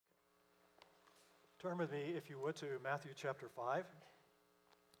Turn with me, if you would, to Matthew chapter 5.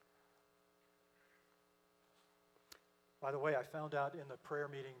 By the way, I found out in the prayer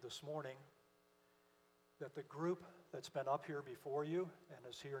meeting this morning that the group that's been up here before you and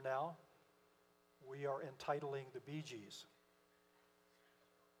is here now, we are entitling the Bee Gees.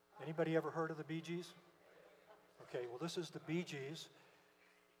 Anybody ever heard of the Bee Gees? Okay, well, this is the Bee Gees.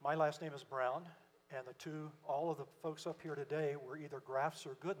 My last name is Brown, and all of the folks up here today were either Graffs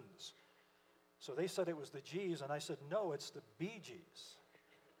or Goodens. So they said it was the G's, and I said, no, it's the Bee Gees.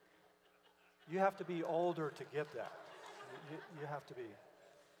 You have to be older to get that. You have to be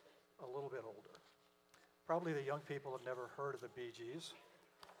a little bit older. Probably the young people have never heard of the Bee Gees,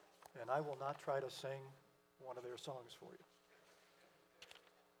 and I will not try to sing one of their songs for you.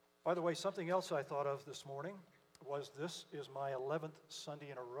 By the way, something else I thought of this morning was this is my 11th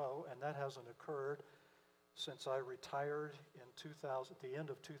Sunday in a row, and that hasn't occurred since I retired in at the end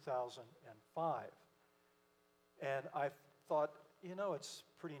of 2005. And I thought, it's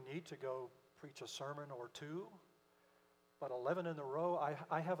pretty neat to go preach a sermon or two, but 11 in a row,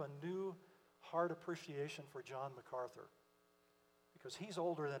 I have a new heart appreciation for John MacArthur, because he's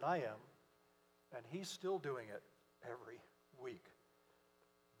older than I am, and he's still doing it every week.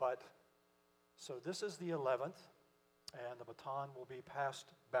 So this is the 11th, and the baton will be passed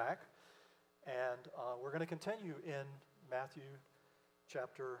back. And we're going to continue in Matthew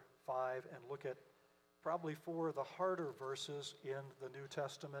chapter 5 and look at probably 4 of the harder verses in the New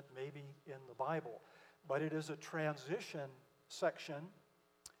Testament, maybe in the Bible. But it is a transition section,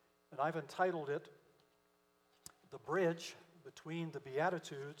 and I've entitled it The Bridge Between the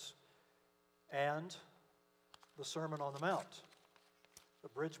Beatitudes and the Sermon on the Mount. The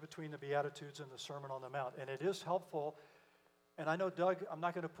bridge between the Beatitudes and the Sermon on the Mount. And it is helpful. And I know Doug, I'm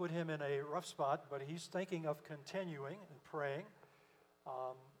not going to put him in a rough spot, but he's thinking of continuing and praying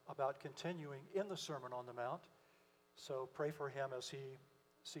about continuing in the Sermon on the Mount. So pray for him as he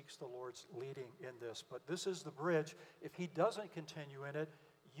seeks the Lord's leading in this. But this is the bridge. If he doesn't continue in it,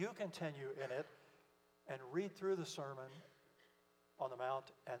 you continue in it and read through the Sermon on the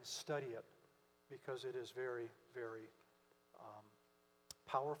Mount and study it, because it is very, very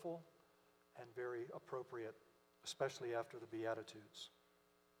powerful and very appropriate, especially after the Beatitudes.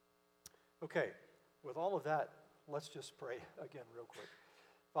 Okay, with all of that, let's just pray again real quick.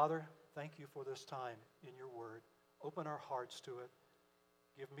 Father, thank you for this time in your word. Open our hearts to it.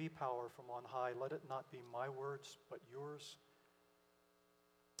 Give me power from on high. Let it not be my words, but yours.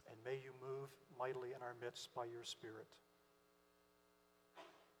 And may you move mightily in our midst by your Spirit.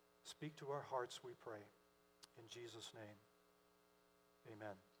 Speak to our hearts, we pray. In Jesus' name,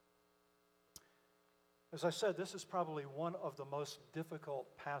 amen. As I said, this is probably one of the most difficult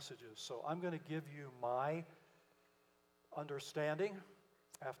passages, so I'm going to give you my understanding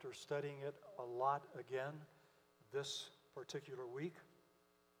after studying it a lot again this particular week.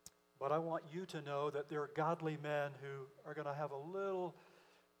 But I want you to know that there are godly men who are going to have a little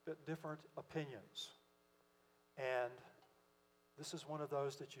bit different opinions. And this is one of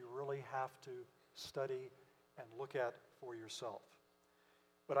those that you really have to study and look at for yourself.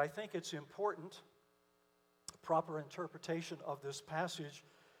 But I think it's important. Proper interpretation of this passage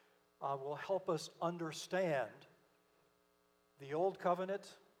will help us understand the Old Covenant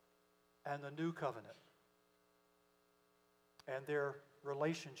and the New Covenant and their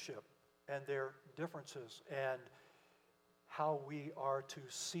relationship and their differences and how we are to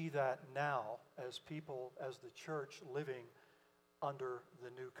see that now as people, as the church living under the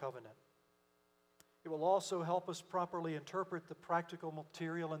New Covenant. It will also help us properly interpret the practical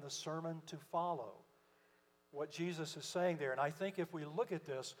material in the sermon to follow, what Jesus is saying there. And I think if we look at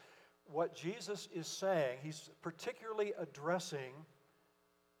this, what Jesus is saying, he's particularly addressing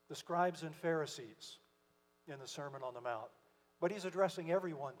the scribes and Pharisees in the Sermon on the Mount. But he's addressing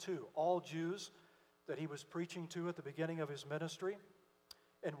everyone too, all Jews that he was preaching to at the beginning of his ministry.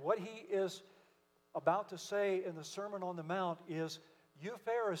 And what he is about to say in the Sermon on the Mount is, you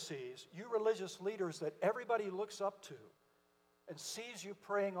Pharisees, you religious leaders that everybody looks up to and sees you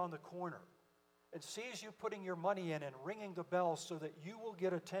praying on the corner and sees you putting your money in and ringing the bell so that you will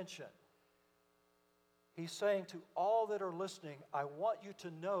get attention. He's saying to all that are listening, I want you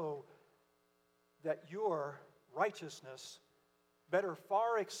to know that your righteousness better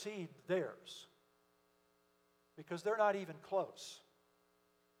far exceed theirs, because they're not even close.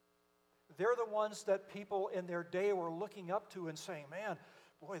 They're the ones that people in their day were looking up to and saying, man,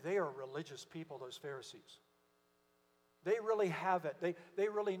 boy, they are religious people, those Pharisees. They really have it. They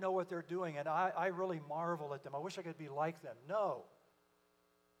really know what they're doing, and I really marvel at them. I wish I could be like them. No.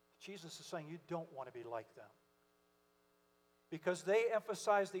 Jesus is saying you don't want to be like them, because they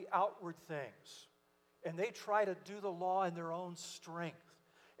emphasize the outward things. and they try to do the law in their own strength,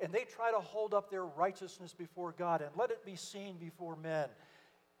 and they try to hold up their righteousness before God and let it be seen before men.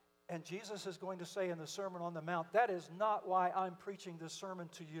 And Jesus is going to say in the Sermon on the Mount, that is not why I'm preaching this sermon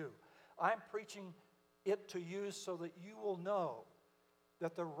to you. I'm preaching it to you so that you will know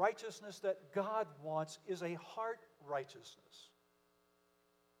that the righteousness that God wants is a heart righteousness.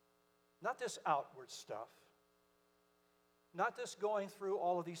 Not this outward stuff. Not this going through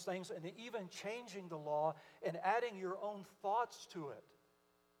all of these things and even changing the law and adding your own thoughts to it.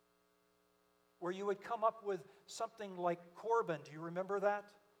 Where you would come up with something like Corban. Do you remember that?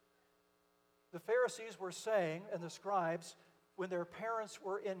 The Pharisees were saying, and the scribes, when their parents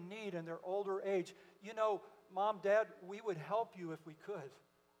were in need in their older age, you know, Mom, Dad, we would help you if we could.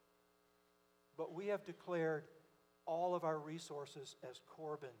 But we have declared all of our resources as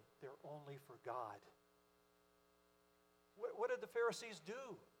Corban. They're only for God. What did the Pharisees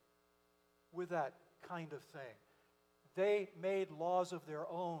do with that kind of thing? They made laws of their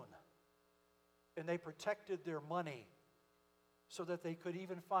own, and they protected their money so that they could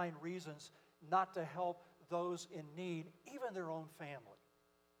even find reasons not to help those in need, even their own family.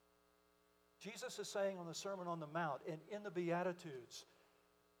 Jesus is saying on the Sermon on the Mount and in the Beatitudes,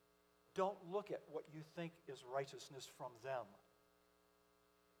 don't look at what you think is righteousness from them,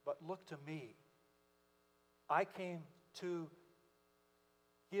 but look to me. I came to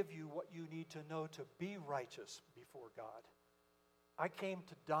give you what you need to know to be righteous before God. I came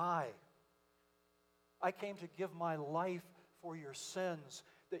to die. I came to give my life for your sins,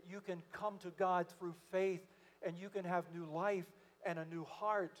 that you can come to God through faith and you can have new life and a new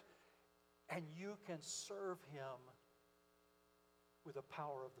heart and you can serve Him with the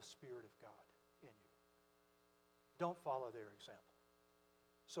power of the Spirit of God in you. Don't follow their example.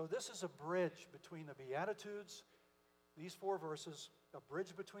 So this is a bridge between the Beatitudes, these 4 verses, a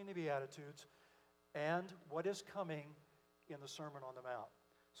bridge between the Beatitudes and what is coming in the Sermon on the Mount.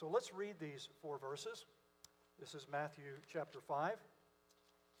 So let's read these 4 verses. This is Matthew chapter 5,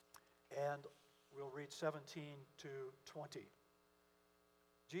 and we'll read 17 to 20.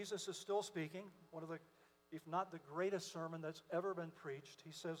 Jesus is still speaking, one of the, if not the greatest sermon that's ever been preached.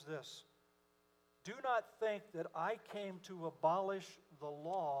 He says this, "Do not think that I came to abolish the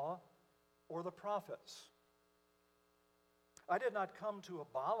law or the prophets. I did not come to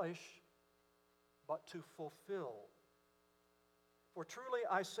abolish, but to fulfill. For truly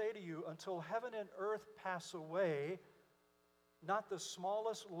I say to you, until heaven and earth pass away, not the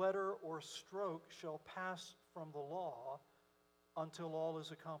smallest letter or stroke shall pass from the law until all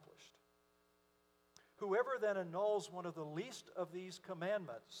is accomplished. Whoever then annuls one of the least of these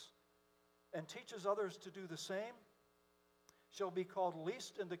commandments and teaches others to do the same shall be called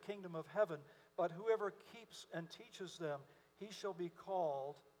least in the kingdom of heaven, but whoever keeps and teaches them, he shall be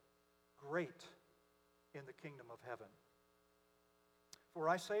called great in the kingdom of heaven. For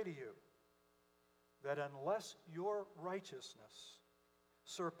I say to you that unless your righteousness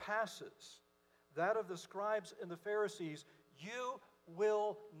surpasses that of the scribes and the Pharisees, you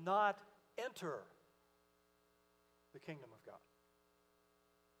will not enter the kingdom of God."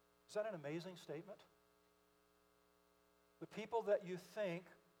 Is that an amazing statement? The people that you think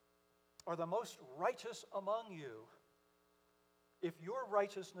are the most righteous among you, if your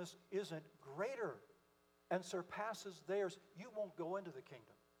righteousness isn't greater and surpasses theirs, you won't go into the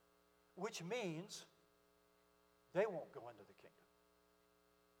kingdom, which means they won't go into the kingdom.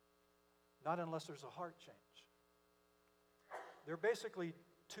 Not unless there's a heart change. There are basically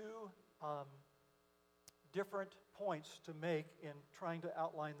 2 different points to make in trying to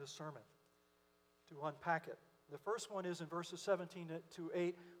outline this sermon, to unpack it. The first one is in verses 17 to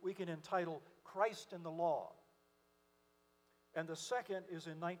 8, we can entitle Christ in the Law. And the second is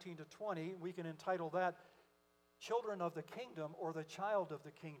in 19 to 20, we can entitle that Children of the Kingdom, or the Child of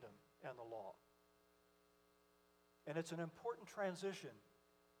the Kingdom and the Law. And it's an important transition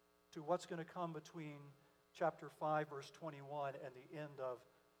to what's going to come between chapter 5, verse 21 and the end of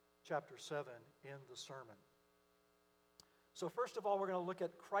chapter 7 in the sermon. So first of all, we're going to look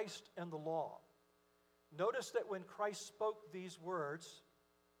at Christ and the law. Notice that when Christ spoke these words,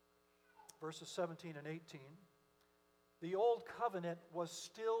 verses 17 and 18, the old covenant was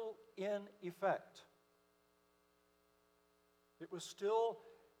still in effect. It was still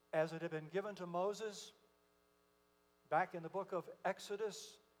as it had been given to Moses back in the book of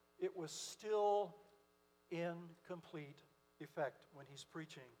Exodus. It was still in complete effect when he's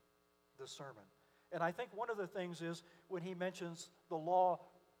preaching the sermon. And I think one of the things is when he mentions the law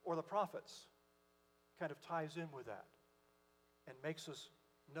or the prophets, kind of ties in with that and makes us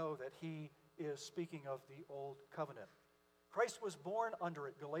know that he is speaking of the old covenant. Christ was born under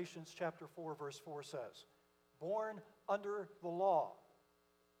it, Galatians chapter 4, verse 4 says. Born under the law.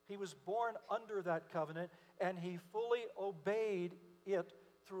 He was born under that covenant, and he fully obeyed it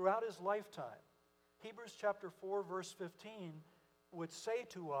throughout his lifetime. Hebrews chapter 4, verse 15 would say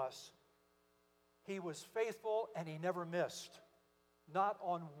to us, he was faithful and he never missed. Not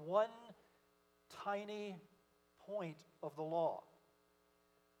on one tiny point of the law.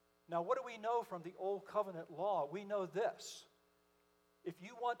 Now, what do we know from the Old Covenant law? We know this. If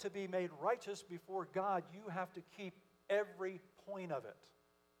you want to be made righteous before God, you have to keep every point of it.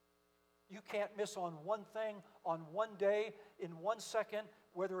 You can't miss on one thing, on one day, in 1 second,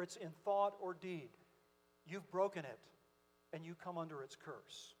 whether it's in thought or deed. You've broken it, and you come under its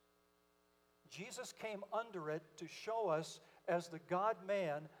curse. Jesus came under it to show us, as the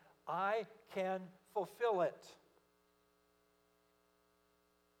God-man, I can fulfill it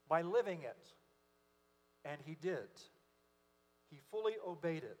by living it. And he did. He fully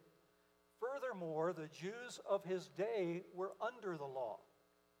obeyed it. Furthermore, the Jews of his day were under the law.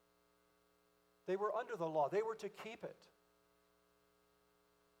 They were under the law. They were to keep it.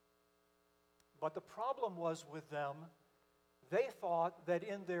 But the problem was with them, they thought that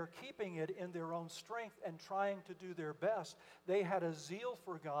in their keeping it in their own strength and trying to do their best, they had a zeal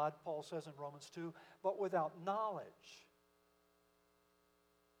for God, Paul says in Romans 2, but without knowledge.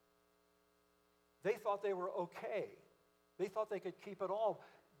 They thought they were okay. They thought they could keep it all.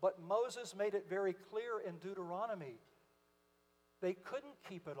 But Moses made it very clear in Deuteronomy. They couldn't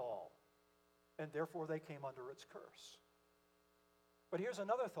keep it all, and therefore they came under its curse. But here's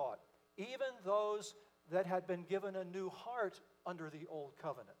another thought. Even those that had been given a new heart under the old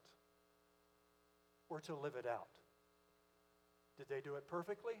covenant were to live it out. Did they do it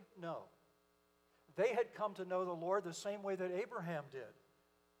perfectly? No. They had come to know the Lord the same way that Abraham did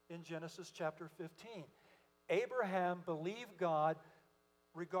in Genesis chapter 15. Abraham believed God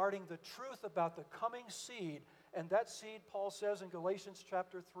regarding the truth about the coming seed, and that seed, Paul says in Galatians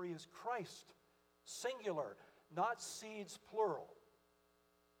chapter 3, is Christ, singular, not seeds, plural.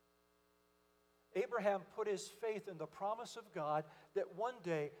 Abraham put his faith in the promise of God that one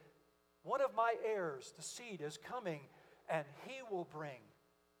day, one of my heirs, the seed, is coming, and he will bring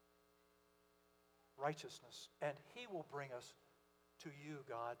righteousness, and he will bring us to you,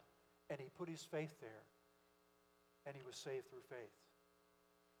 God. And he put his faith there, and he was saved through faith.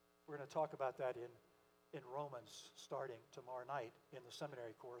 We're going to talk about that in Romans starting tomorrow night in the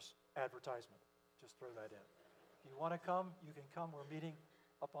seminary course advertisement. Just throw that in. If you want to come, you can come. We're meeting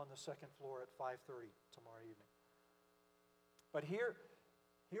up on the second floor at 5:30 tomorrow evening. But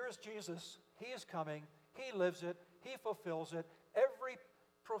here's Jesus. He is coming. He lives it. He fulfills it. Every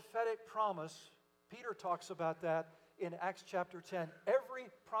prophetic promise, Peter talks about that in Acts chapter 10. Every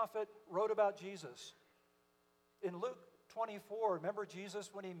prophet wrote about Jesus. In Luke 24, remember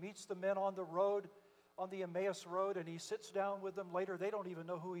Jesus when he meets the men on the road, on the Emmaus road, and he sits down with them later. They don't even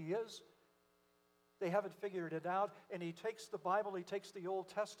know who he is. They haven't figured it out. And he takes the Bible, he takes the Old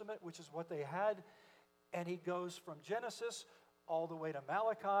Testament, which is what they had, and he goes from Genesis all the way to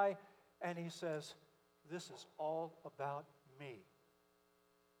Malachi, and he says, this is all about me.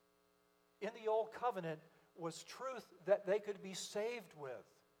 In the Old Covenant was truth that they could be saved with.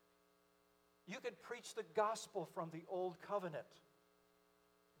 You could preach the gospel from the Old Covenant,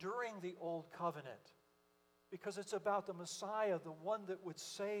 during the Old Covenant, because it's about the Messiah, the one that would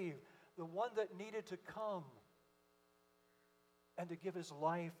save, the one that needed to come and to give his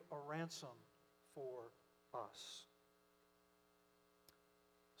life a ransom for us.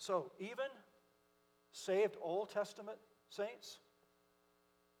 So, even saved Old Testament saints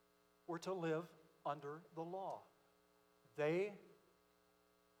were to live under the law. They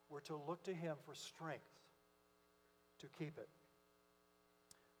were to look to him for strength to keep it.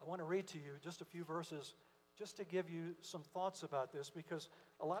 I want to read to you just a few verses just to give you some thoughts about this, because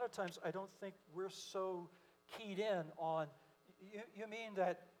a lot of times I don't think we're so keyed in on, you mean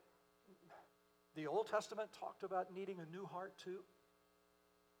that the Old Testament talked about needing a new heart too?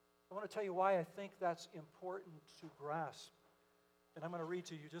 I want to tell you why I think that's important to grasp. And I'm going to read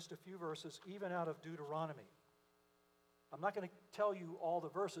to you just a few verses, even out of Deuteronomy. I'm not going to tell you all the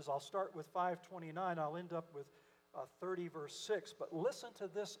verses. I'll start with 5:29. I'll end up with 30 verse 6. But listen to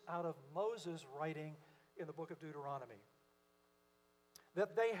this out of Moses' writing in the book of Deuteronomy.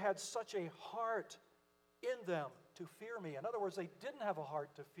 That they had such a heart in them to fear me. In other words, they didn't have a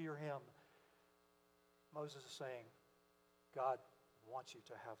heart to fear him. Moses is saying, God wants you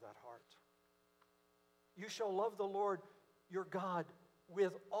to have that heart. You shall love the Lord your God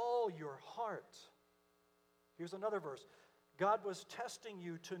with all your heart. Here's another verse. God was testing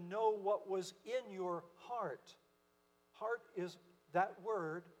you to know what was in your heart. Heart is that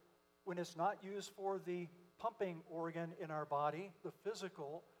word, when it's not used for the pumping organ in our body, the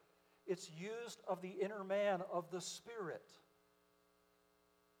physical, it's used of the inner man, of the spirit.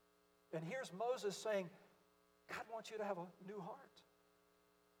 And here's Moses saying, God wants you to have a new heart.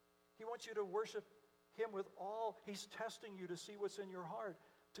 He wants you to worship Him with all. He's testing you to see what's in your heart,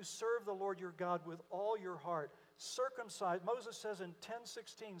 to serve the Lord your God with all your heart. Circumcise, Moses says in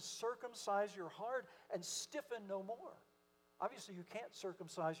 10:16, circumcise your heart and stiffen no more. Obviously, you can't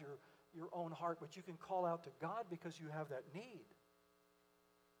circumcise your own heart, but you can call out to God because you have that need.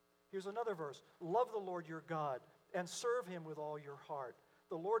 Here's another verse. Love the Lord your God and serve Him with all your heart.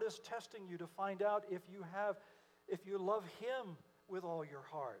 The Lord is testing you to find out if you love Him with all your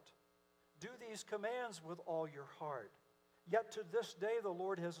heart. Do these commands with all your heart. Yet to this day the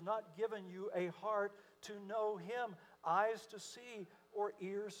Lord has not given you a heart to know Him, eyes to see, or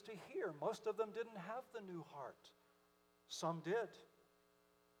ears to hear. Most of them didn't have the new heart. Some did.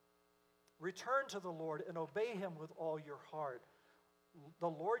 Return to the Lord and obey Him with all your heart. The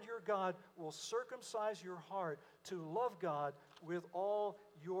Lord your God will circumcise your heart to love God with all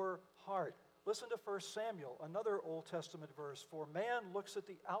your heart. Listen to 1 Samuel, another Old Testament verse. For man looks at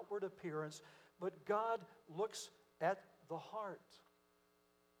the outward appearance, but God looks at the heart.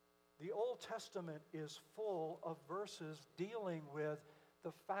 The Old Testament is full of verses dealing with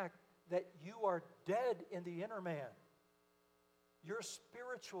the fact that you are dead in the inner man. Your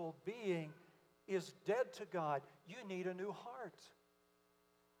spiritual being is dead to God. You need a new heart.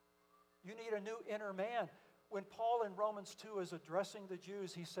 You need a new inner man. When Paul in Romans 2 is addressing the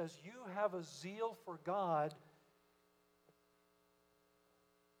Jews, he says, you have a zeal for God,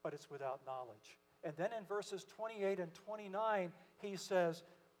 but it's without knowledge. And then in verses 28 and 29, he says,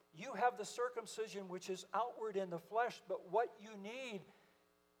 you have the circumcision which is outward in the flesh, but what you need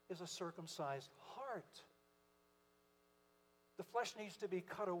is a circumcised heart. The flesh needs to be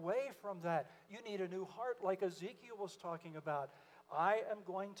cut away from that. You need a new heart, like Ezekiel was talking about. I am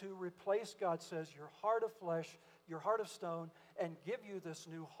going to replace, God says, your heart of flesh, your heart of stone, and give you this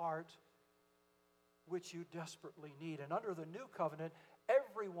new heart which you desperately need. And under the new covenant,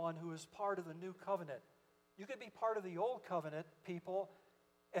 everyone who is part of the new covenant, you could be part of the old covenant, people,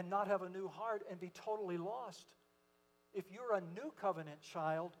 and not have a new heart and be totally lost. If you're a new covenant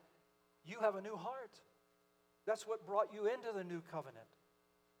child, you have a new heart. That's what brought you into the new covenant.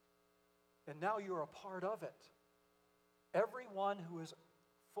 And now you're a part of it. Everyone who is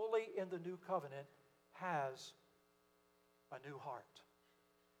fully in the new covenant has a new heart.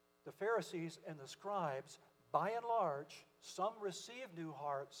 The Pharisees and the scribes, by and large, some received new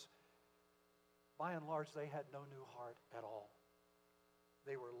hearts. By and large, they had no new heart at all.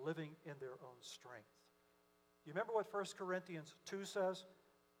 They were living in their own strength. You remember what 1 Corinthians 2 says?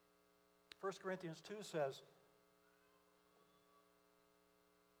 1 Corinthians 2 says,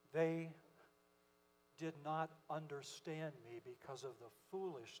 they did not understand me because of the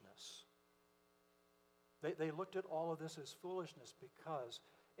foolishness. They looked at all of this as foolishness because,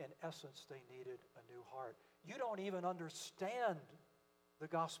 in essence, they needed a new heart. You don't even understand the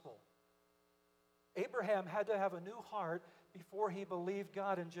gospel. Abraham had to have a new heart before he believed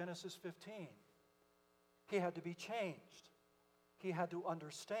God in Genesis 15. He had to be changed. He had to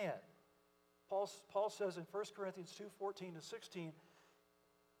understand. Paul says in 1 Corinthians 2:14-16,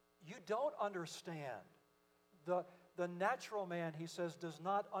 you don't understand. The natural man, he says, does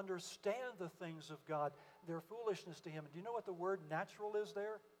not understand the things of God. They're foolishness to him. And do you know what the word natural is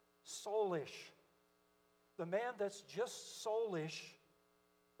there? Soulish. The man that's just soulish,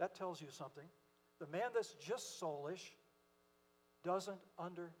 that tells you something. The man that's just soulish doesn't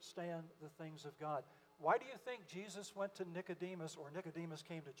understand the things of God. Why do you think Jesus went to Nicodemus, or Nicodemus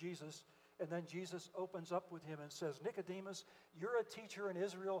came to Jesus, and then Jesus opens up with him and says, Nicodemus, you're a teacher in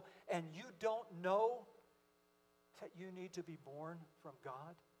Israel, and you don't know that you need to be born from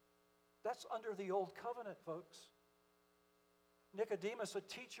God? That's under the old covenant, folks. Nicodemus, a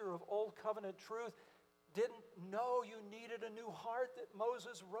teacher of old covenant truth, didn't know you needed a new heart that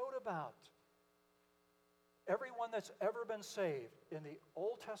Moses wrote about. Everyone that's ever been saved in the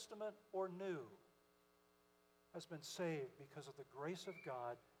Old Testament or New has been saved because of the grace of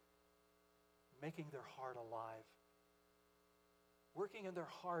God making their heart alive, working in their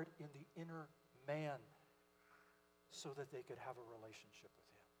heart in the inner man so that they could have a relationship with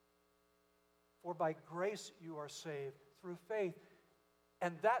Him. For by grace you are saved through faith,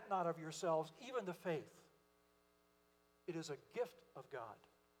 and that not of yourselves, even the faith. It is a gift of God,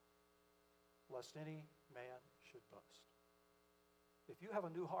 lest any man should boast. If you have a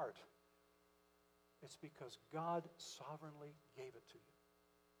new heart, it's because God sovereignly gave it to you.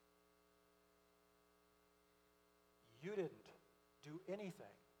 You didn't do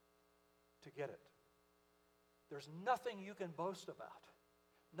anything to get it. There's nothing you can boast about.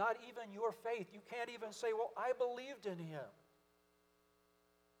 Not even your faith. You can't even say, well, I believed in him.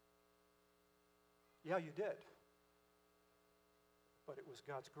 Yeah, you did. But it was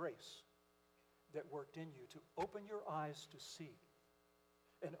God's grace that worked in you to open your eyes to see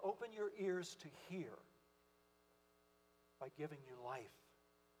and open your ears to hear by giving you life,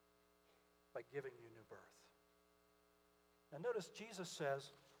 by giving you new birth. Now notice Jesus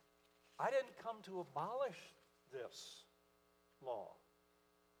says, I didn't come to abolish this law.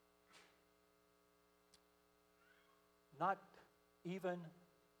 Not even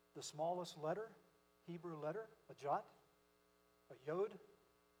the smallest letter, Hebrew letter, a jot, a yod,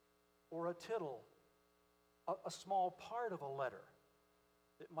 or a tittle, a small part of a letter.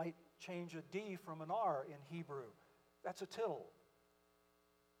 It might change a D from an R in Hebrew. That's a tittle.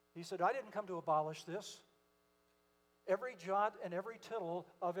 He said, I didn't come to abolish this. Every jot and every tittle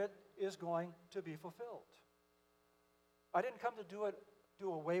of it is going to be fulfilled. I didn't come to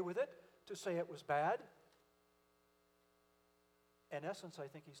do away with it, to say it was bad. In essence, I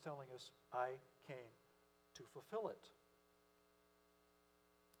think he's telling us, I came to fulfill it.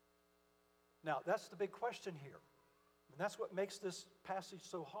 Now, that's the big question here. And that's what makes this passage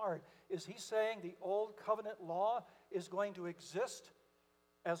so hard, is he's saying the old covenant law is going to exist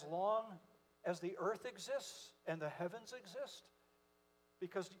as long as the earth exists and the heavens exist.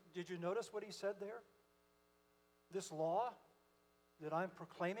 Because did you notice what he said there? This law that I'm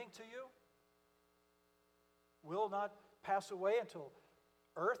proclaiming to you will not pass away until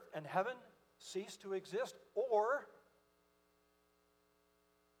earth and heaven cease to exist, or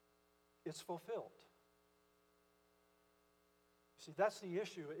it's fulfilled. See, that's the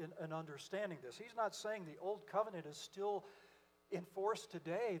issue in understanding this. He's not saying the old covenant is still in force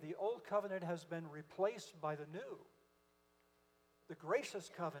today. The old covenant has been replaced by the new. The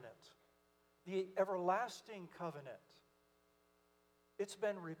gracious covenant, the everlasting covenant. It's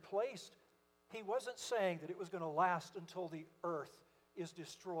been replaced. He wasn't saying that it was going to last until the earth is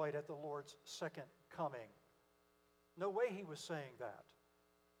destroyed at the Lord's second coming. No way he was saying that.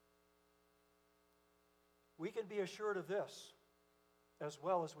 We can be assured of this, as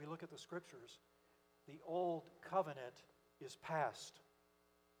well as we look at the scriptures. The old covenant is past.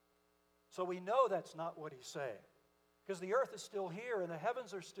 So we know that's not what he's saying. Because the earth is still here and the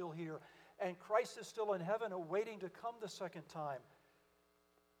heavens are still here. And Christ is still in heaven awaiting to come the second time.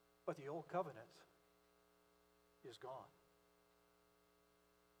 But the old covenant is gone.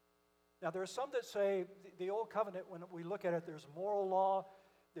 Now there are some that say the old covenant, when we look at it, there's moral law,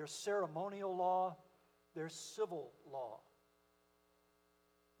 there's ceremonial law, there's civil law.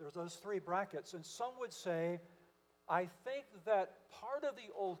 There's those three brackets. And some would say, I think that part of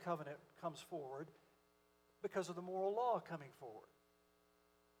the old covenant comes forward because of the moral law coming forward.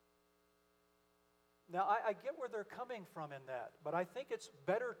 Now, I get where they're coming from in that, but I think it's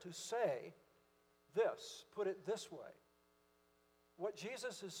better to say this, put it this way. What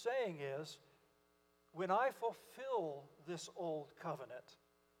Jesus is saying is, when I fulfill this old covenant,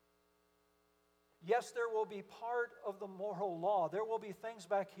 yes, there will be part of the moral law. There will be things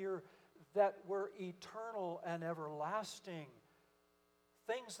back here that were eternal and everlasting.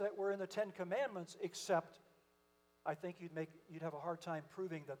 Things that were in the Ten Commandments, except I think you'd have a hard time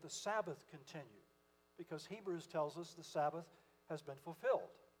proving that the Sabbath continued, because Hebrews tells us the Sabbath has been fulfilled.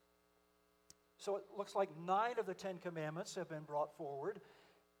 So it looks like 9 of the 10 commandments have been brought forward,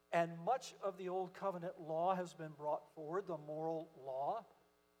 and much of the Old Covenant law has been brought forward, the moral law,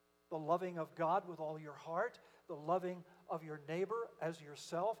 the loving of God with all your heart, the loving of your neighbor as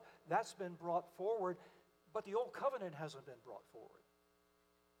yourself. That's been brought forward, but the Old Covenant hasn't been brought forward.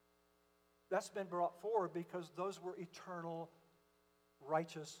 That's been brought forward because those were eternal,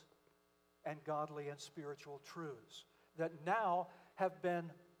 righteous, and godly and spiritual truths that now have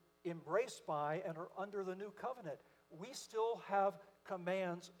been embraced by and are under the new covenant. We still have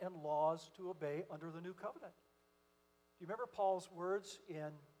commands and laws to obey under the new covenant. Do you remember Paul's words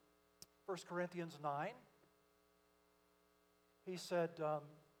in 1 Corinthians 9? He said,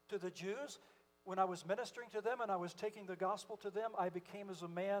 to the Jews, when I was ministering to them and I was taking the gospel to them, I became as a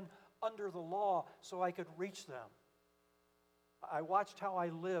man under the law so I could reach them. I watched how I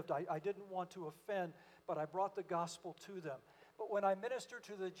lived. I didn't want to offend, but I brought the gospel to them. But when I ministered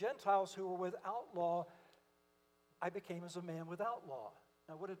to the Gentiles who were without law, I became as a man without law.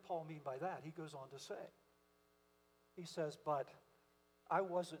 Now, what did Paul mean by that? He goes on to say, he says, but I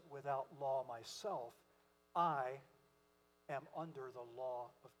wasn't without law myself. I am under the law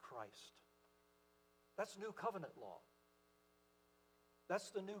of Christ. That's new covenant law. That's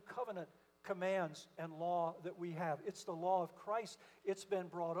the new covenant commands and law that we have. It's the law of Christ. It's been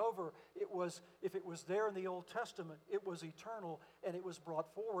brought over. If it was there in the Old Testament, it was eternal and it was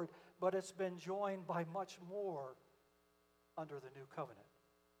brought forward, but it's been joined by much more under the new covenant.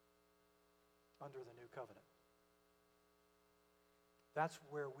 Under the new covenant. That's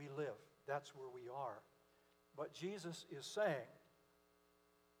where we live. That's where we are. But Jesus is saying,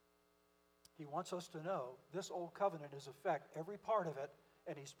 he wants us to know this old covenant is in effect, every part of it,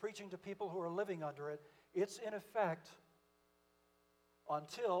 and he's preaching to people who are living under it. It's in effect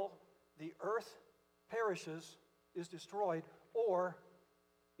until the earth perishes, is destroyed, or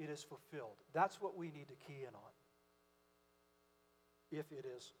it is fulfilled. That's what we need to key in on, if it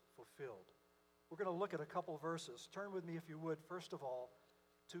is fulfilled. We're going to look at a couple verses. Turn with me, if you would, first of all,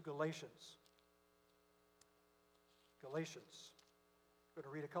 to Galatians. Galatians. I'm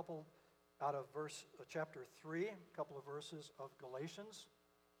going to read a couple out of chapter 3, a couple of verses of Galatians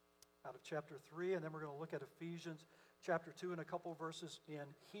out of chapter 3, and then we're going to look at Ephesians chapter 2 and a couple of verses in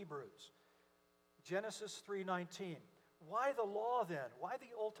Hebrews. Genesis 3:19. Why the law then? Why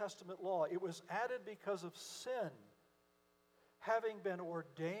the Old Testament law? It was added because of sin, having been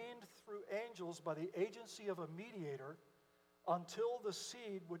ordained through angels by the agency of a mediator, until the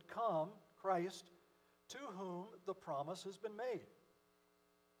seed would come, Christ, to whom the promise has been made.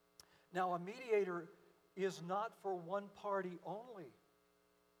 Now, a mediator is not for one party only,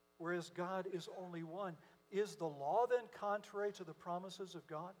 whereas God is only one. Is the law then contrary to the promises of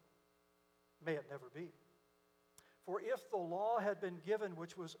God? May it never be. For if the law had been given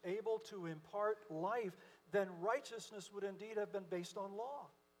which was able to impart life, then righteousness would indeed have been based on law.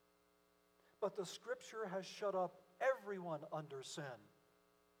 But the Scripture has shut up everyone under sin,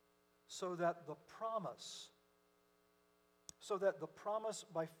 so that the promise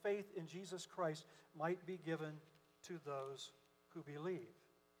by faith in Jesus Christ might be given to those who believe.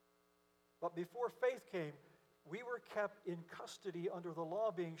 But before faith came, we were kept in custody under the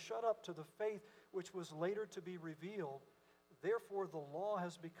law, being shut up to the faith which was later to be revealed. Therefore, the law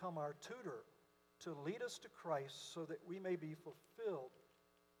has become our tutor to lead us to Christ, so that we may be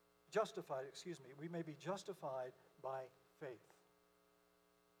justified by faith.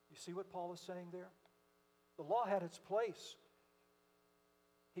 You see what Paul is saying there? The law had its place.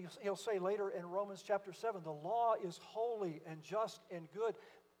 He'll say later in Romans chapter 7, the law is holy and just and good.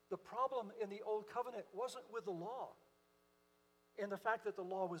 The problem in the Old Covenant wasn't with the law, in the fact that the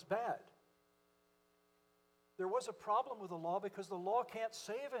law was bad. There was a problem with the law because the law can't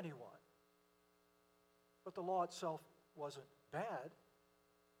save anyone. But the law itself wasn't bad.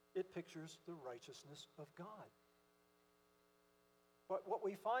 It pictures the righteousness of God. But what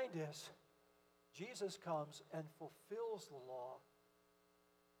we find is Jesus comes and fulfills the law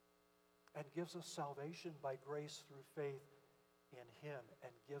and gives us salvation by grace through faith in him,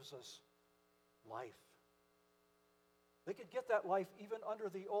 and gives us life. They could get that life even under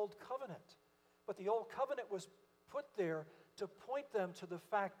the Old Covenant. But the Old Covenant was put there to point them to the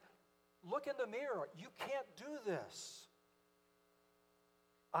fact, look in the mirror, you can't do this.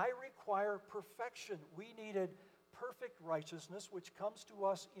 I require perfection. We needed perfect righteousness, which comes to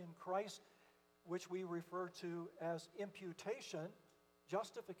us in Christ, which we refer to as imputation,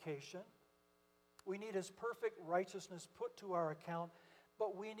 justification. We need his perfect righteousness put to our account,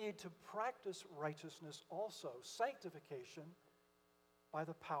 but we need to practice righteousness also, sanctification, by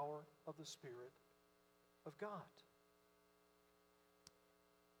the power of the Spirit of God.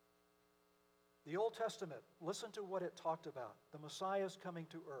 The Old Testament, listen to what it talked about. The Messiah's coming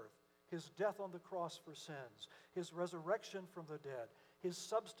to earth, his death on the cross for sins, his resurrection from the dead, his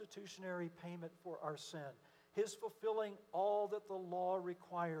substitutionary payment for our sin, his fulfilling all that the law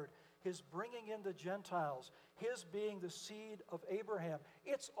required, his bringing in the Gentiles, his being the seed of Abraham.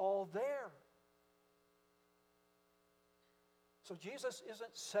 It's all there. So Jesus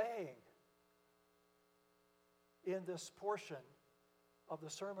isn't saying in this portion of the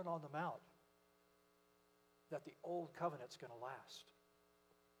Sermon on the Mount that the old covenant's going to last.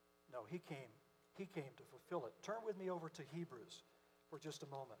 No, he came to fulfill it. Turn with me over to Hebrews for just a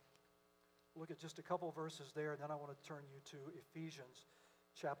moment. Look at just a couple verses there, and then I want to turn you to Ephesians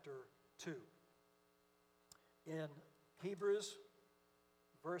chapter 2. In Hebrews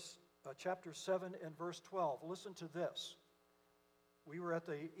chapter 7 and verse 12, listen to this. We were at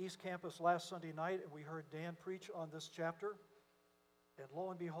the East Campus last Sunday night, and we heard Dan preach on this chapter. And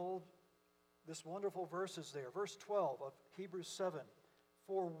lo and behold, this wonderful verse is there. Verse 12 of Hebrews 7.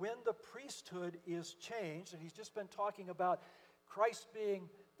 For when the priesthood is changed, and he's just been talking about Christ being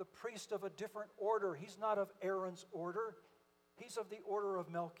the priest of a different order. He's not of Aaron's order. He's of the order of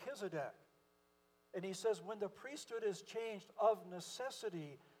Melchizedek. And he says, when the priesthood is changed, of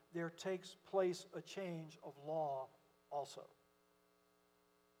necessity, there takes place a change of law also.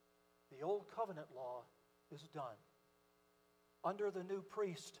 The old covenant law is done. Under the new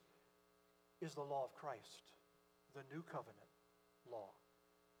priest is the law of Christ, the new covenant law.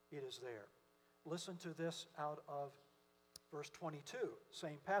 It is there. Listen to this out of verse 22,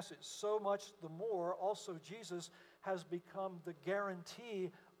 same passage. So much the more also Jesus has become the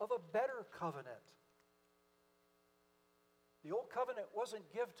guarantee of a better covenant. The old covenant wasn't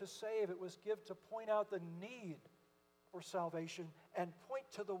give to save, it was give to point out the need for salvation and point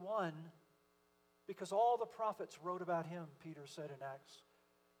to the one, because all the prophets wrote about him, Peter said in Acts.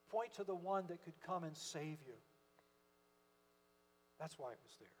 Point to the one that could come and save you. That's why it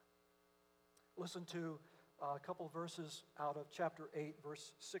was there. Listen to a couple verses out of chapter 8,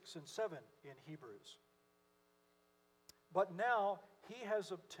 verse 6 and 7 in Hebrews. But now he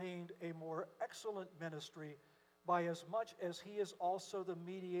has obtained a more excellent ministry, by as much as he is also the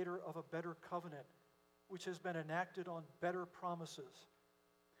mediator of a better covenant, which has been enacted on better promises.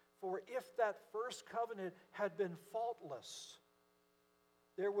 For if that first covenant had been faultless,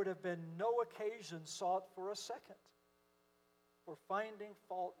 there would have been no occasion sought for a second. For finding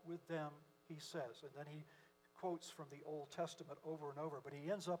fault with them, he says. And then he quotes from the Old Testament over and over. But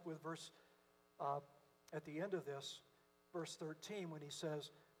he ends up with at the end of this, verse 13, when he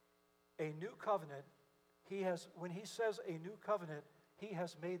says, a new covenant, when he says a new covenant, he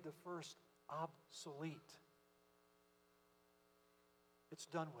has made the first obsolete. It's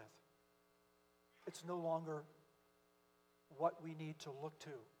done with. It's no longer what we need to look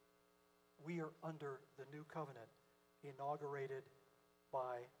to. We are under the new covenant inaugurated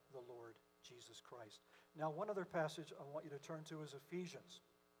by the Lord Jesus Christ. Now, one other passage I want you to turn to is Ephesians.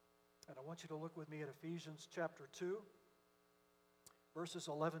 And I want you to look with me at Ephesians chapter 2, verses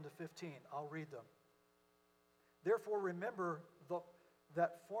 11 to 15. I'll read them. Therefore, remember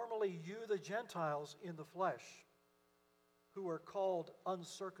that formerly you, the Gentiles in the flesh, who are called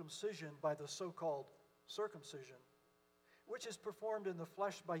uncircumcision by the so-called circumcision, which is performed in the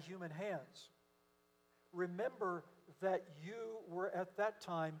flesh by human hands. Remember that you were at that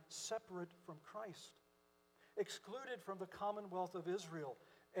time separate from Christ, excluded from the commonwealth of Israel,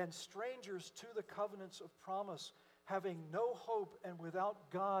 and strangers to the covenants of promise, having no hope and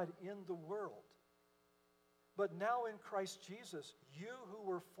without God in the world. But now in Christ Jesus, you who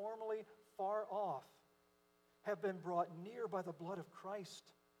were formerly far off have been brought near by the blood of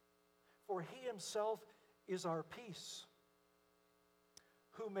Christ. For he himself is our peace,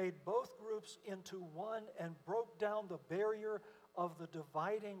 who made both groups into one and broke down the barrier of the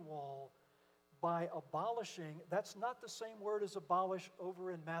dividing wall by abolishing. That's not the same word as abolish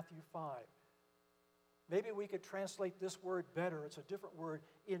over in Matthew 5. Maybe we could translate this word better. It's a different word.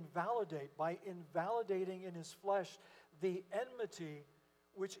 Invalidate, by invalidating in his flesh the enmity,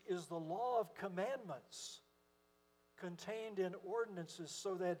 which is the law of commandments contained in ordinances,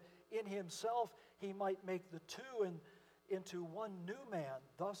 so that in himself he might make the two into one new man,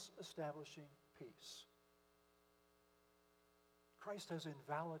 thus establishing peace. Christ has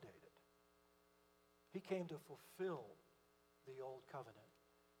invalidated. He came to fulfill the old covenant.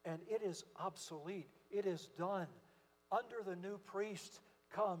 And it is obsolete. It is done. Under the new priest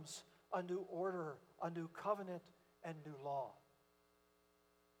comes a new order, a new covenant, and new law.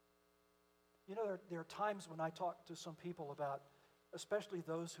 You know, there are times when I talk to some people about, especially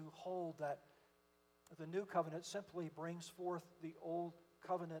those who hold that the new covenant simply brings forth the old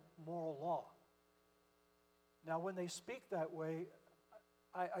covenant moral law. Now, when they speak that way,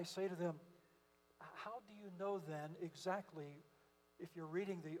 I say to them, how do you know then exactly, if you're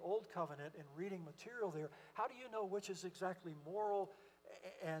reading the old covenant and reading material there, how do you know which is exactly moral,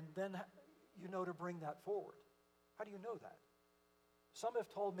 and then you know to bring that forward? How do you know that? Some have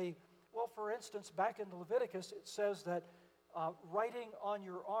told me, well, for instance, back in Leviticus, it says that writing on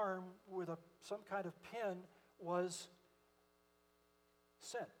your arm with some kind of pen was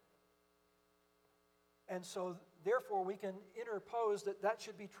sin. And so, therefore, we can interpose that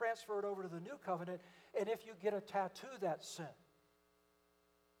should be transferred over to the new covenant, and if you get a tattoo, that's sin.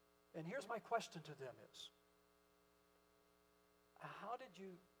 And here's my question to them is, how did you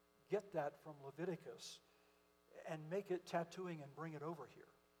get that from Leviticus and make it tattooing and bring it over here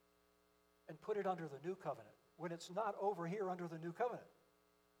and put it under the new covenant when it's not over here under the new covenant?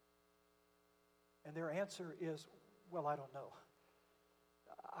 And their answer is, well, I don't know.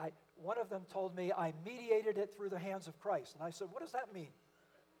 One of them told me, I mediated it through the hands of Christ. And I said, what does that mean?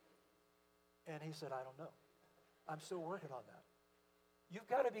 And he said, I don't know. I'm still working on that. You've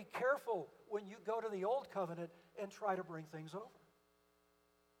got to be careful when you go to the old covenant and try to bring things over.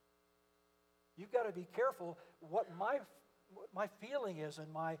 You've got to be careful what my what my feeling is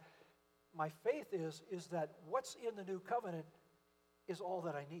and my faith is that what's in the new covenant is all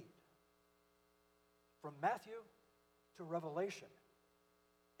that I need. From Matthew to Revelation.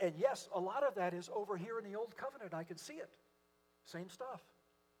 And yes, a lot of that is over here in the old covenant. I can see it. Same stuff.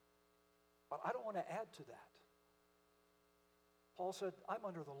 But I don't want to add to that. Paul said, I'm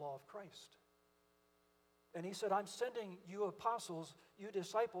under the law of Christ. And he said, I'm sending you apostles, you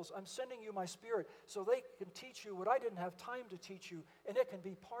disciples, I'm sending you my Spirit so they can teach you what I didn't have time to teach you, and it can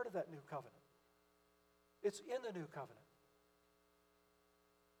be part of that new covenant. It's in the new covenant.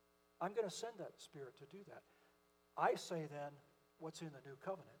 I'm going to send that Spirit to do that. I say then, what's in the new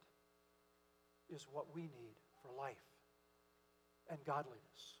covenant is what we need for life and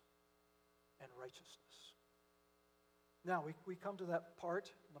godliness and righteousness. Now, we come to that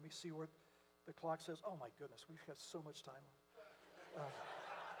part. Let me see where the clock says. Oh, my goodness, we've got so much time.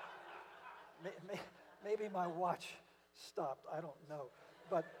 Maybe my watch stopped. I don't know.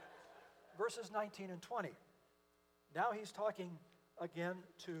 But verses 19 and 20. Now he's talking again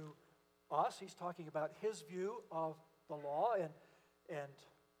to us. He's talking about his view of the law and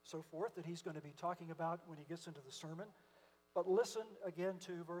so forth that he's going to be talking about when he gets into the sermon. But listen again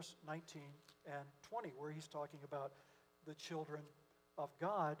to verse 19 and 20, where he's talking about the children of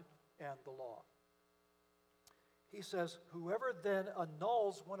God and the law. He says, whoever then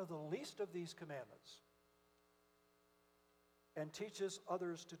annuls one of the least of these commandments and teaches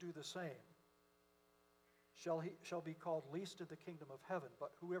others to do the same shall be called least in the kingdom of heaven.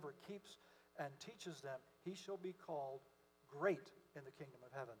 But whoever keeps and teaches them, he shall be called great in the kingdom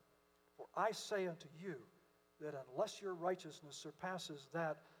of heaven. For I say unto you that unless your righteousness surpasses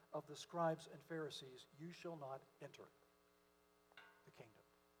that of the scribes and Pharisees, you shall not enter the kingdom.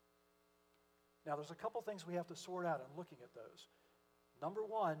 Now, there's a couple things we have to sort out in looking at those. Number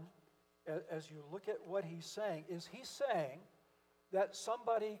one, as you look at what he's saying, is he saying that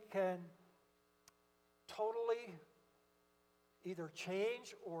somebody can totally either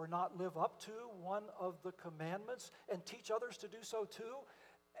change or not live up to one of the commandments and teach others to do so too,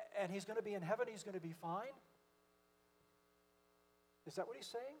 and he's going to be in heaven, he's going to be fine? Is that what he's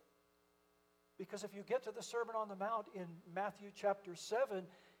saying? Because if you get to the Sermon on the Mount in Matthew chapter 7,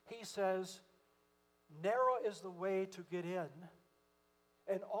 he says, narrow is the way to get in,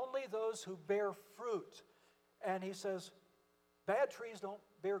 and only those who bear fruit. And he says, bad trees don't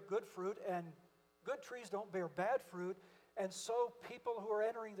bear good fruit, and good trees don't bear bad fruit. And so people who are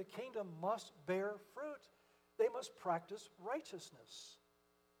entering the kingdom must bear fruit. They must practice righteousness.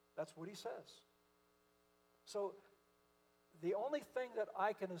 That's what he says. So the only thing that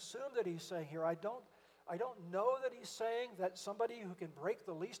I can assume that he's saying here, I don't know that he's saying that somebody who can break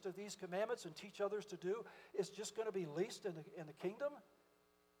the least of these commandments and teach others to do is just going to be least in the kingdom,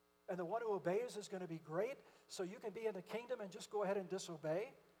 and the one who obeys is going to be great, so you can be in the kingdom and just go ahead and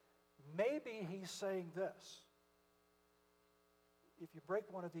disobey. Maybe he's saying this. If you break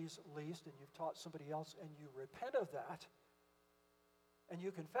one of these least and you've taught somebody else and you repent of that and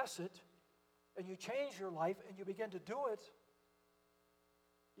you confess it and you change your life and you begin to do it,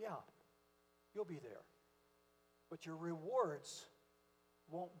 yeah, you'll be there. But your rewards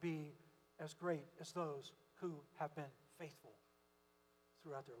won't be as great as those who have been faithful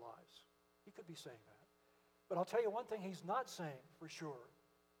throughout their lives. He could be saying that. But I'll tell you one thing he's not saying for sure.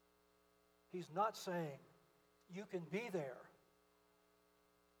 He's not saying you can be there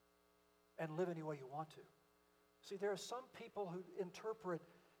and live any way you want to. See, there are some people who interpret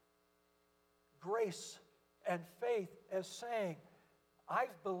grace and faith as saying,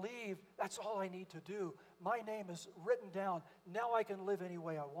 I've believed, that's all I need to do. My name is written down. Now I can live any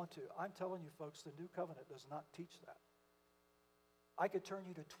way I want to. I'm telling you, folks, the New Covenant does not teach that. I could turn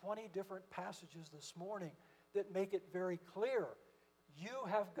you to 20 different passages this morning that make it very clear. You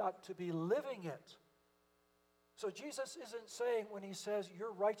have got to be living it. So Jesus isn't saying when he says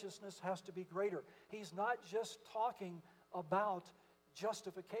your righteousness has to be greater. He's not just talking about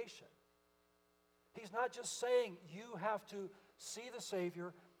justification. He's not just saying you have to see the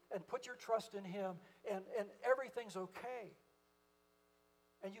Savior and put your trust in him and everything's okay.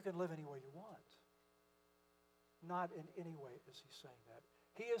 And you can live any way you want. Not in any way is he saying that.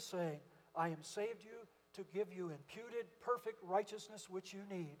 He is saying, I am saved you to give you imputed perfect righteousness which you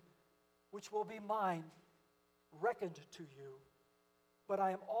need, which will be mine, reckoned to you. But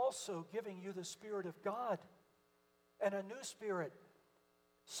I am also giving you the Spirit of God and a new spirit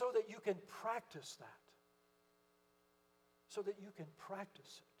so that you can practice that. So that you can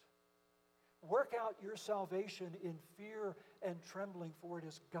practice it. Work out your salvation in fear and trembling, for it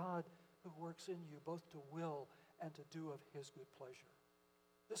is God who works in you both to will and to do of his good pleasure.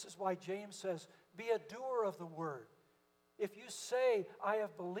 This is why James says, be a doer of the word If you say, I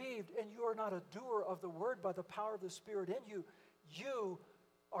have believed, and you are not a doer of the word by the power of the Spirit in you, you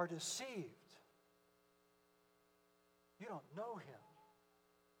are deceived. You don't know him.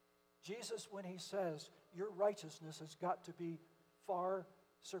 Jesus, when he says your righteousness has got to be far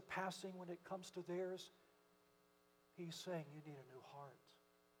surpassing when it comes to theirs, he's saying you need a new heart.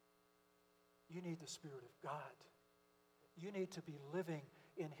 You need the Spirit of God. You need to be living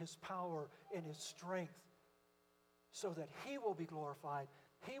in his power, in his strength, so that he will be glorified,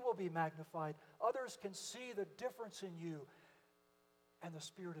 he will be magnified, others can see the difference in you, and the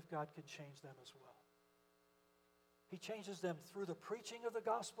Spirit of God can change them as well. He changes them through the preaching of the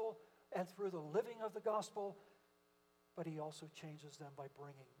gospel and through the living of the gospel, but he also changes them by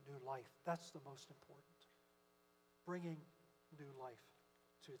bringing new life. That's the most important. Bringing new life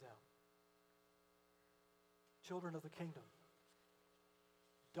to them. Children of the kingdom,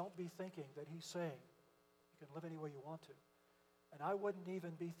 don't be thinking that he's saying you can live any way you want to. And I wouldn't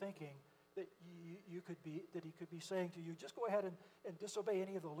even be thinking that he could be saying to you, just go ahead and disobey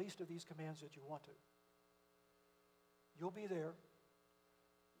any of the least of these commands that you want to. You'll be there.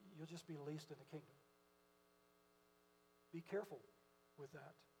 You'll just be least in the kingdom. Be careful with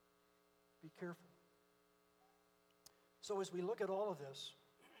that. Be careful. So as we look at all of this,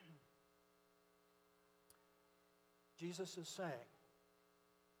 Jesus is saying,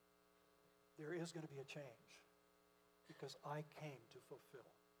 there is going to be a change because I came to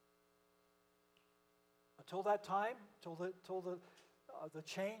fulfill. Until that time, till the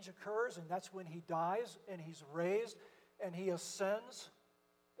change occurs, and that's when he dies and he's raised and he ascends,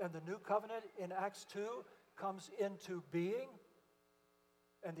 and the new covenant in Acts 2 comes into being,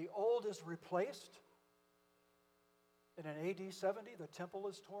 and the old is replaced. And in AD 70, the temple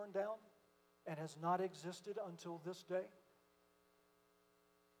is torn down and has not existed until this day.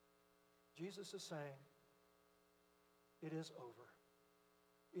 Jesus is saying, it is over.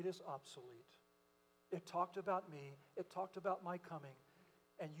 It is obsolete. It talked about me. It talked about my coming.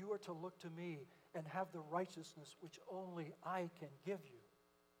 And you are to look to me and have the righteousness which only I can give you.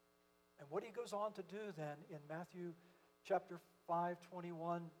 And what he goes on to do then in Matthew chapter 5,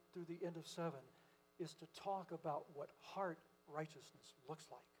 21 through the end of 7 is to talk about what heart righteousness looks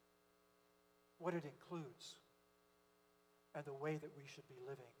like, what it includes, and the way that we should be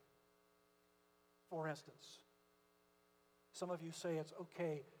living. For instance, some of you say it's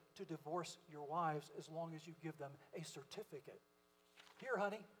okay to divorce your wives as long as you give them a certificate. Here,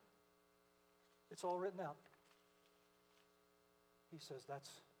 honey, it's all written out. He says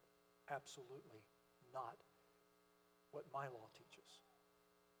that's absolutely not what my law teaches.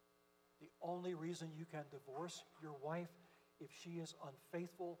 The only reason you can divorce your wife if she is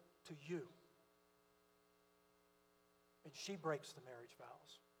unfaithful to you and she breaks the marriage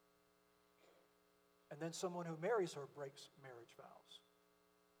vows. And then someone who marries her breaks marriage vows.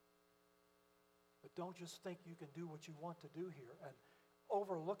 But don't just think you can do what you want to do here and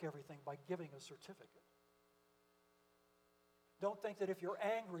overlook everything by giving a certificate. Don't think that if you're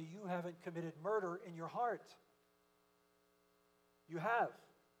angry, you haven't committed murder in your heart. You have.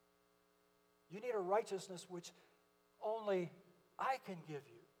 You need a righteousness which only I can give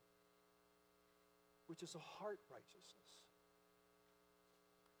you, which is a heart righteousness.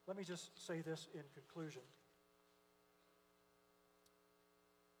 Let me just say this in conclusion.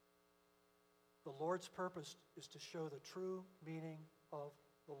 The Lord's purpose is to show the true meaning of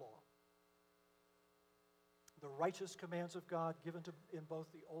the law. The righteous commands of God given in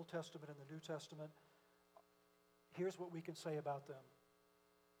both the Old Testament and the New Testament, here's what we can say about them.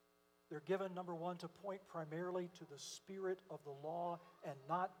 They're given, number one, to point primarily to the spirit of the law and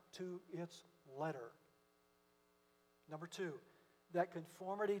not to its letter. Number two, that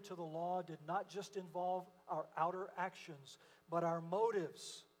conformity to the law did not just involve our outer actions, but our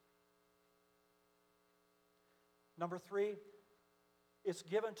motives. Number three, it's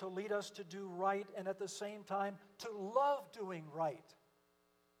given to lead us to do right and at the same time to love doing right.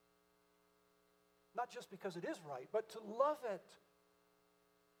 Not just because it is right, but to love it.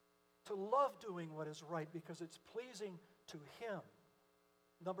 To love doing what is right because it's pleasing to Him.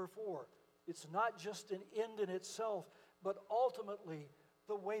 Number four, it's not just an end in itself, but ultimately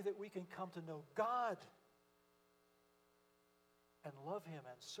the way that we can come to know God and love Him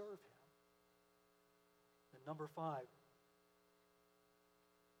and serve Him. And number five,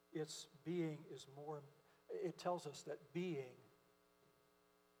 it tells us that being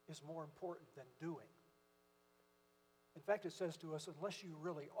is more important than doing. In fact, it says to us, unless you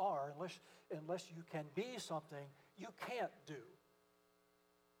really are, unless you can be something, you can't do.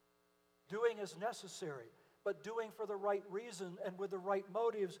 Doing is necessary, but doing for the right reason and with the right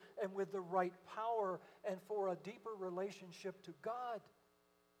motives and with the right power and for a deeper relationship to God.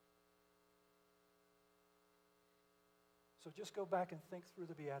 So just go back and think through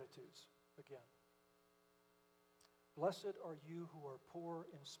the Beatitudes again. Blessed are you who are poor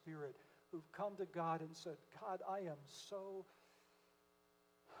in spirit, who've come to God and said, God,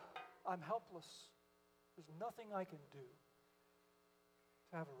 I'm helpless. There's nothing I can do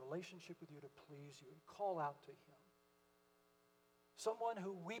to have a relationship with you to please you, and call out to Him. Someone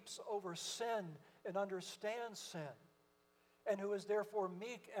who weeps over sin and understands sin, and who is therefore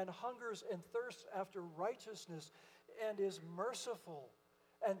meek and hungers and thirsts after righteousness and is merciful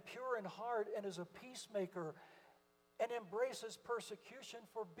and pure in heart and is a peacemaker and embraces persecution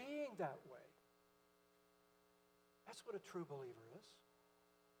for being that way. That's what a true believer is.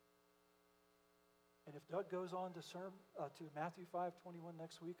 And if Doug goes on to Matthew 5:21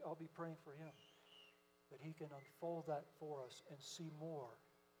 next week, I'll be praying for him that he can unfold that for us and see more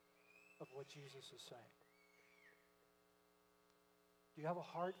of what Jesus is saying. Do you have a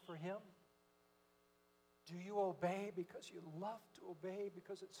heart for Him? Do you obey because you love to obey,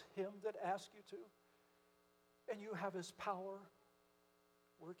 because it's Him that asks you to? And you have His power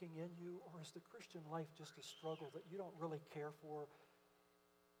working in you? Or is the Christian life just a struggle that you don't really care for,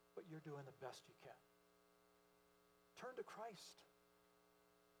 but you're doing the best you can? Turn to Christ.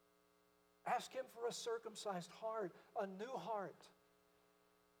 Ask Him for a circumcised heart, a new heart.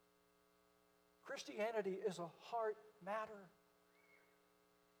 Christianity is a heart matter.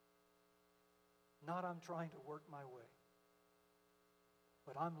 Not I'm trying to work my way,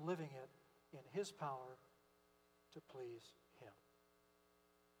 but I'm living it in His power to please Him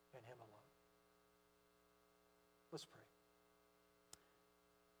and Him alone. Let's pray.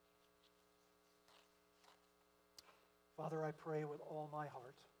 Father, I pray with all my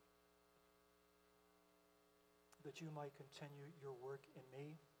heart that you might continue your work in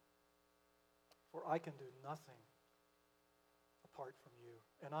me, for I can do nothing apart from you,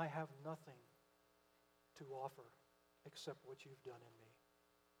 and I have nothing to offer except what you've done in me.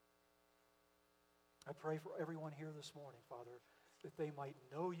 I pray for everyone here this morning, Father, that they might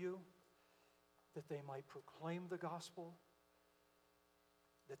know you, that they might proclaim the gospel,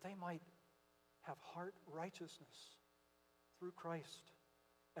 that they might have heart righteousness through Christ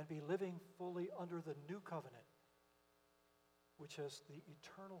and be living fully under the new covenant, which is the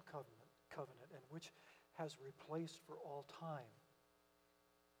eternal covenant and which has replaced for all time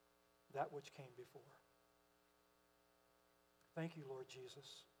that which came before. Thank you, Lord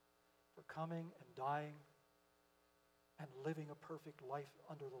Jesus, for coming and dying and living a perfect life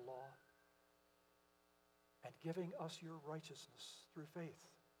under the law and giving us your righteousness through faith.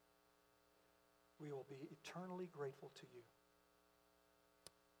 We will be eternally grateful to you.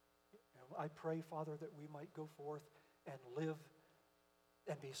 And I pray, Father, that we might go forth and live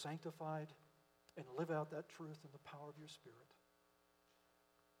and be sanctified and live out that truth in the power of your Spirit,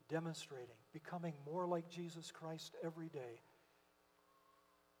 demonstrating, becoming more like Jesus Christ every day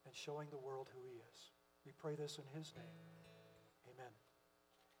and showing the world who He is. We pray this in His name. Amen.